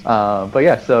 But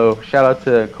yeah, so shout out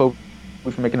to Kobe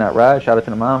for making that ride. Shout out to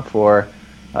the mom for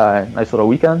nice little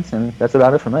weekends, and that's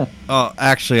about it for me. Oh,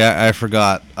 actually, I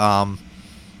forgot.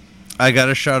 I got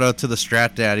a shout out to the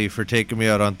Strat Daddy for taking me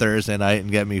out on Thursday night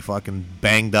and getting me fucking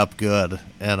banged up good.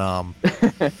 And oh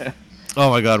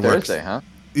my God, Thursday, huh?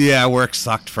 Yeah, work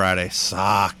sucked Friday.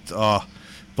 Sucked. Oh.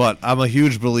 But I'm a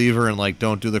huge believer in, like,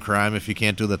 don't do the crime if you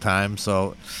can't do the time.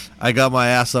 So I got my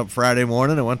ass up Friday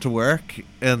morning and went to work.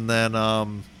 And then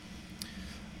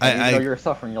you're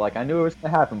suffering. You're like, I knew it was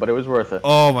going to happen, but it was worth it.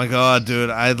 Oh, my God, dude.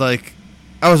 I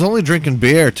was only drinking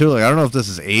beer, too. Like, I don't know if this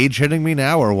is age hitting me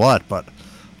now or what, but,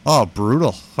 oh,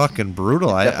 brutal. Fucking brutal.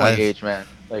 Definitely age, man.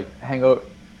 Like, hangover.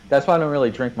 That's why I don't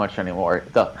really drink much anymore.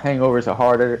 The hangovers are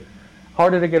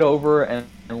harder to get over and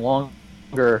longer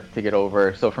to get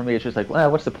over. So for me, it's just like,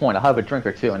 well, what's the point? I'll have a drink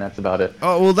or two, and that's about it.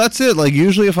 Oh, well, that's it. Like,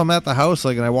 usually if I'm at the house,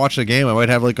 like, and I watch the game, I might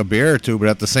have, like, a beer or two, but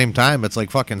at the same time, it's like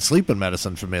fucking sleeping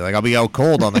medicine for me. Like, I'll be out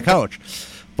cold on the couch.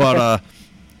 But,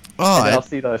 I'll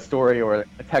see the story or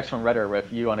a text from Reddit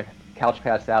with you on a couch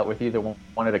passed out with either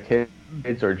one of the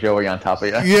kids or Joey on top of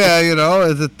you. Yeah,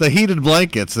 the heated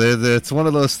blankets. It's one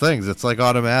of those things. It's like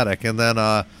automatic. And then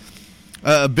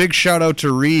a big shout out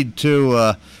to Reed,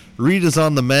 too. Reed is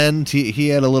on the mend. He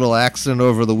had a little accident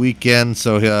over the weekend,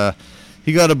 so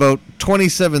he got about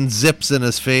 27 zips in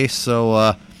his face.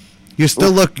 So you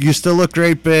still look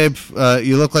great, babe.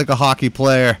 You look like a hockey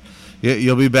player.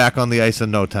 You'll be back on the ice in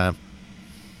no time.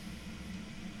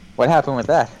 What happened with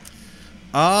that?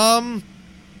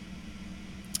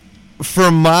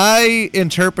 From my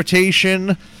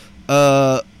interpretation,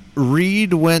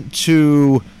 Reed went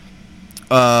to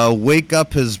wake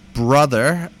up his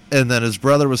brother, and then his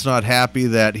brother was not happy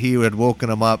that he had woken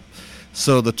him up,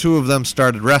 so the two of them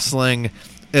started wrestling,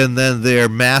 and then their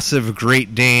massive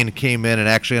Great Dane came in and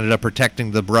actually ended up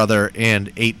protecting the brother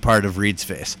and ate part of Reed's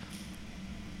face.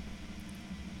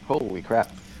 Holy crap.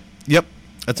 Yep,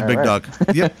 that's a big dog.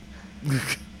 Yep.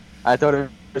 I thought it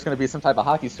was going to be some type of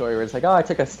hockey story where it's like, oh, I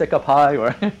took a stick up high.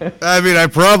 Or I mean, I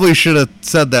probably should have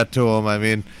said that to him. I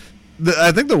mean,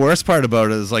 I think the worst part about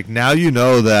it is, like, now you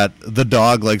know that the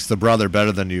dog likes the brother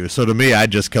better than you. So to me, I'd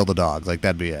just kill the dog. Like,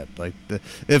 that'd be it. Like,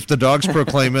 if the dog's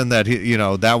proclaiming that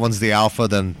that one's the alpha,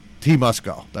 then he must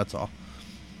go. That's all.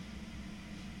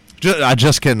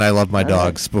 Just kidding. I love my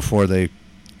dogs before they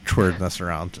twird us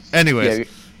around. Anyways.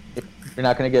 Yeah, you're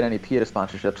not going to get any PETA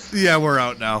sponsorships. Yeah, we're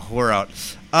out now. We're out.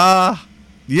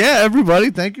 Yeah,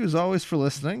 everybody, thank you as always for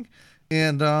listening.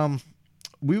 And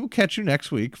we will catch you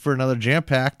next week for another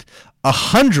jam-packed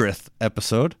 100th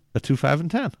episode of 2, 5,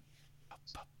 and 10.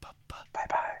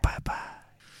 Bye-bye. Bye-bye.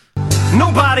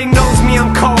 Nobody knows me,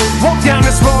 I'm cold. Walk down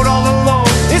this road all alone.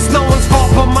 It's no one's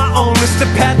fault but my own. It's the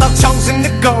path I've chosen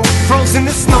to go. Frozen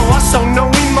in snow, I show no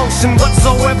emotion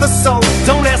whatsoever. So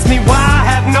don't ask me why I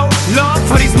have no love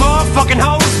for these motherfucking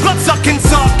hoes. Blood-sucking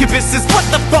succubuses. What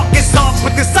the fuck is off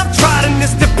with this? I've tried in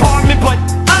this department, but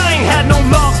I ain't had no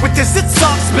luck with this. It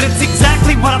sucks, but it's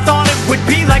exactly what I thought it would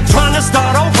be. Like trying to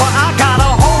start over. I got